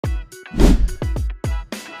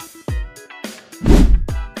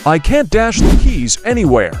I can't dash the keys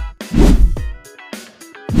anywhere.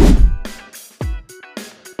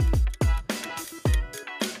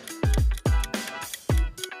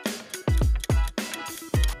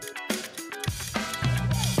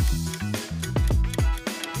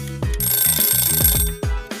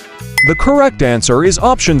 The correct answer is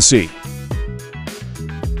option C.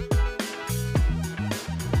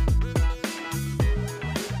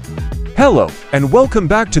 Hello, and welcome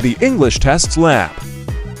back to the English Tests Lab.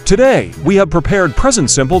 Today, we have prepared present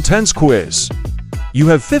simple tense quiz. You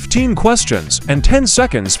have 15 questions and 10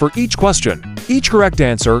 seconds for each question. Each correct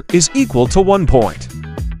answer is equal to 1 point.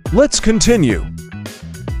 Let's continue.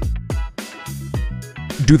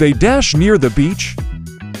 Do they dash near the beach?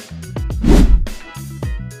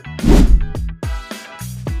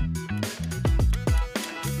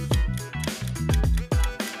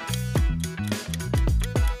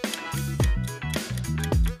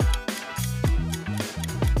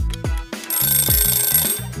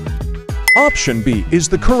 Option B is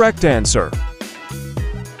the correct answer.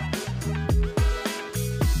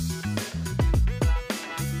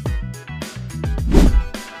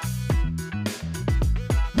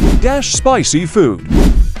 Dash spicy food.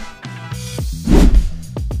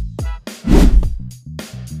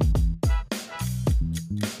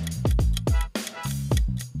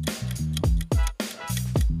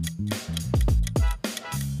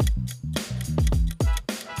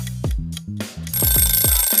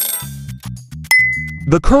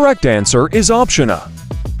 The correct answer is option A.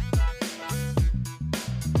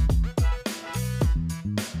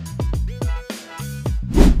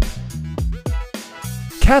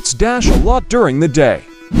 Cats dash a lot during the day.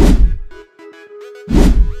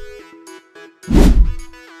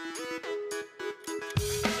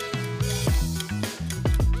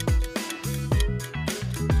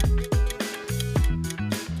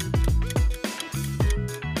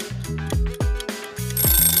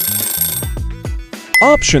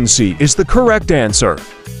 Option C is the correct answer.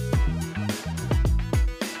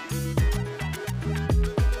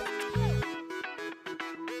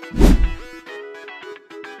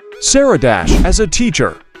 Sarah dash as a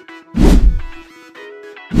teacher.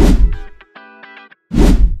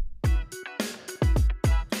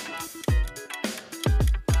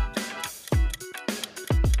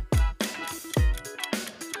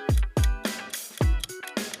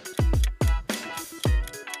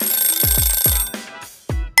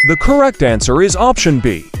 The correct answer is option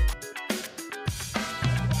B.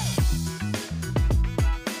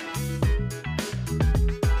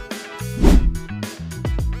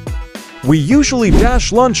 We usually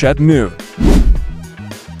dash lunch at noon.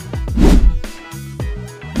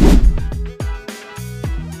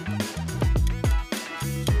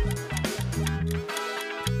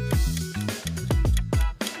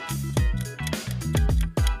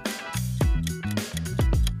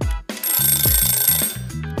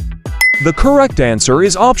 The correct answer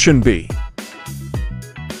is option B.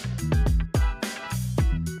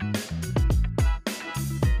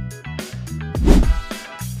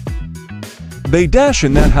 They dash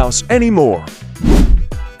in that house anymore.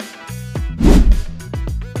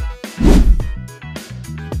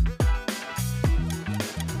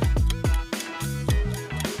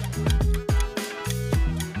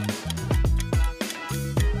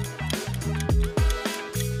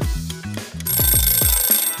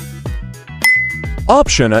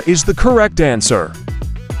 Option A is the correct answer.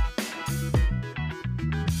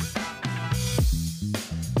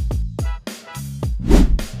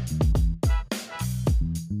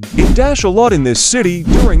 It dash a lot in this city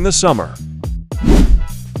during the summer.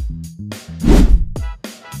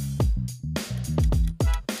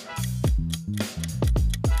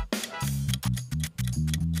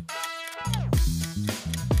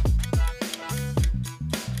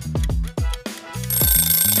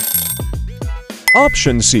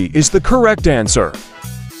 Option C is the correct answer.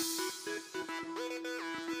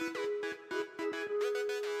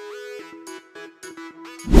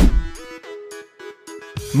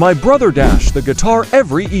 My brother dashed the guitar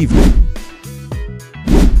every evening.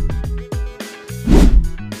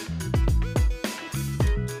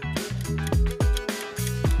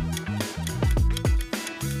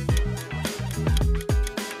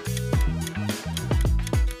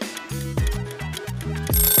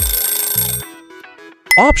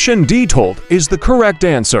 Option D told is the correct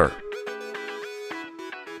answer.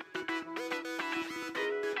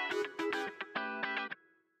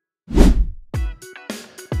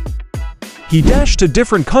 He dashed to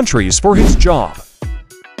different countries for his job.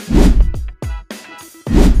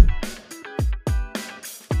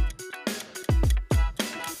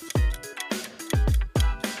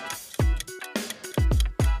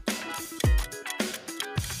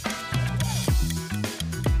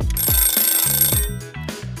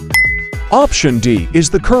 Option D is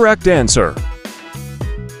the correct answer.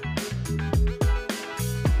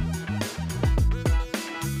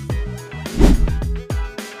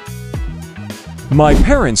 My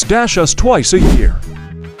parents dash us twice a year.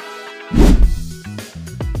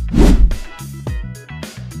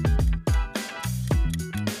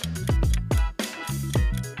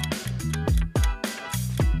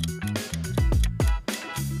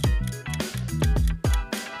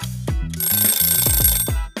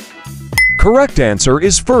 Correct answer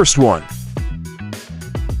is first one.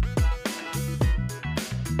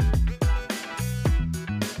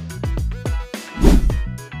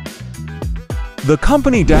 The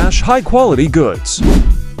company dash high-quality goods.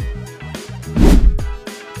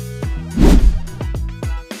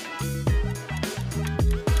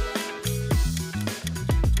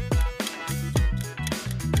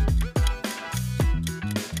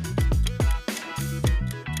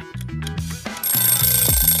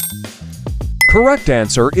 Correct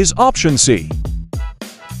answer is option C.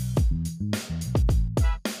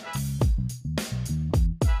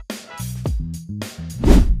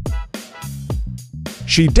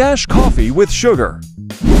 She dash coffee with sugar.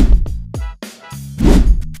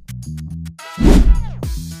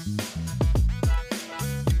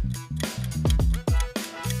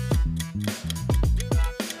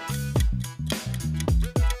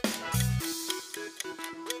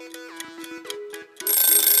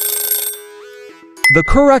 The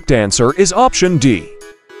correct answer is option D.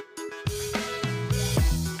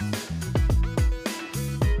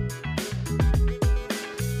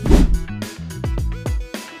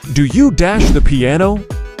 Do you dash the piano?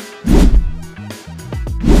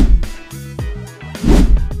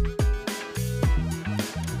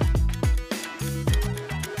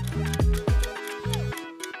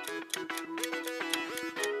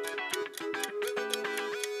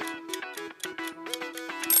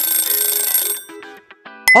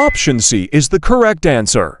 Option C is the correct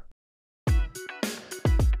answer.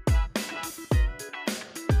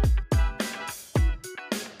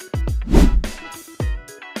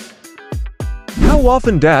 How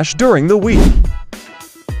often dash during the week?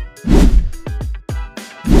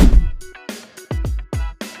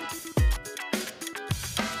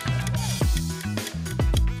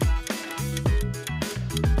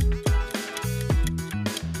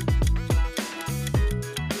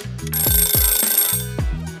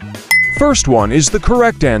 First one is the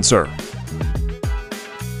correct answer.